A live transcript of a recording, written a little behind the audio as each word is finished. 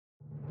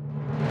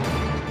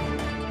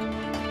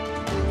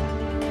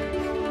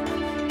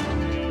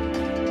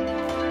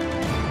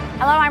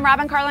Hello, I'm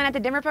Robin Carlin at the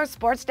Denver Post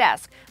Sports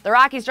Desk. The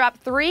Rockies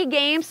dropped 3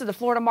 games to the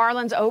Florida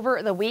Marlins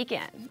over the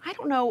weekend. I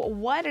don't know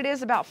what it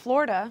is about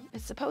Florida.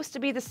 It's supposed to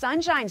be the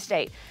Sunshine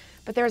State,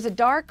 but there's a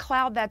dark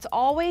cloud that's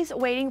always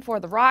waiting for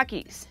the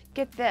Rockies.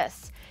 Get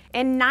this.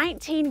 In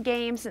 19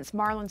 games since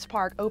Marlins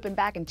Park opened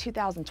back in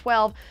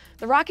 2012,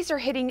 the Rockies are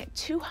hitting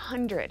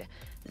 .200.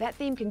 That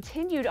theme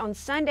continued on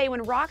Sunday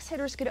when Rocks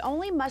hitters could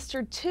only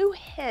muster 2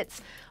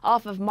 hits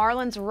off of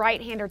Marlins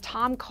right-hander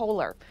Tom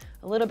Koehler.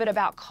 A little bit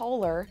about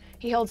Koehler.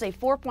 He holds a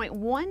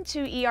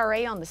 4.12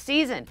 ERA on the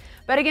season,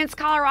 but against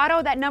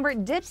Colorado, that number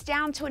dips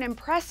down to an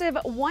impressive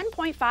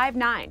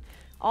 1.59.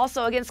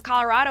 Also against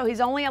Colorado, he's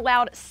only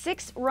allowed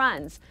 6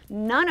 runs,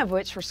 none of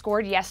which were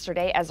scored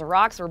yesterday as the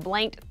Rocks were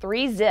blanked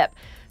 3-0.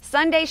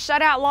 Sunday's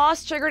shutout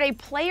loss triggered a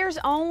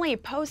players-only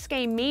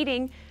post-game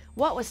meeting.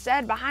 What was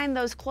said behind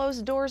those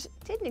closed doors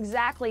didn't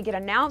exactly get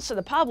announced to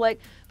the public,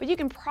 but you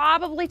can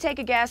probably take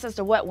a guess as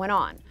to what went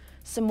on.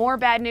 Some more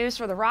bad news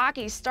for the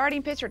Rockies.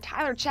 Starting pitcher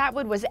Tyler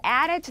Chatwood was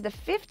added to the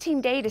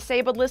 15-day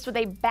disabled list with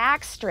a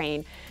back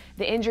strain.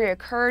 The injury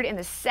occurred in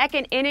the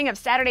 2nd inning of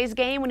Saturday's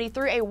game when he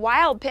threw a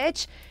wild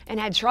pitch and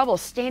had trouble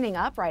standing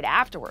upright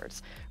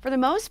afterwards. For the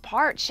most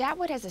part,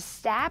 Chatwood has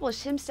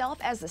established himself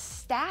as the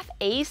staff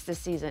ace this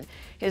season.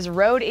 His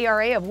road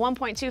ERA of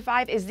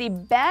 1.25 is the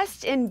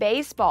best in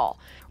baseball.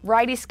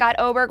 Righty Scott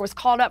Oberg was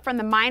called up from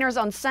the minors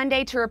on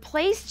Sunday to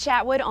replace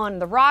Chatwood on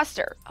the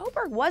roster.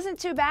 Oberg wasn't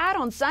too bad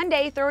on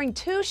Sunday, throwing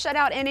 2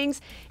 shutout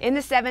innings in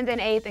the 7th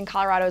and 8th in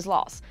Colorado's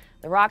loss.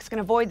 The Rocks can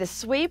avoid the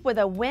sweep with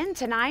a win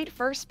tonight,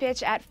 first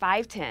pitch at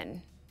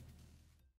 5:10.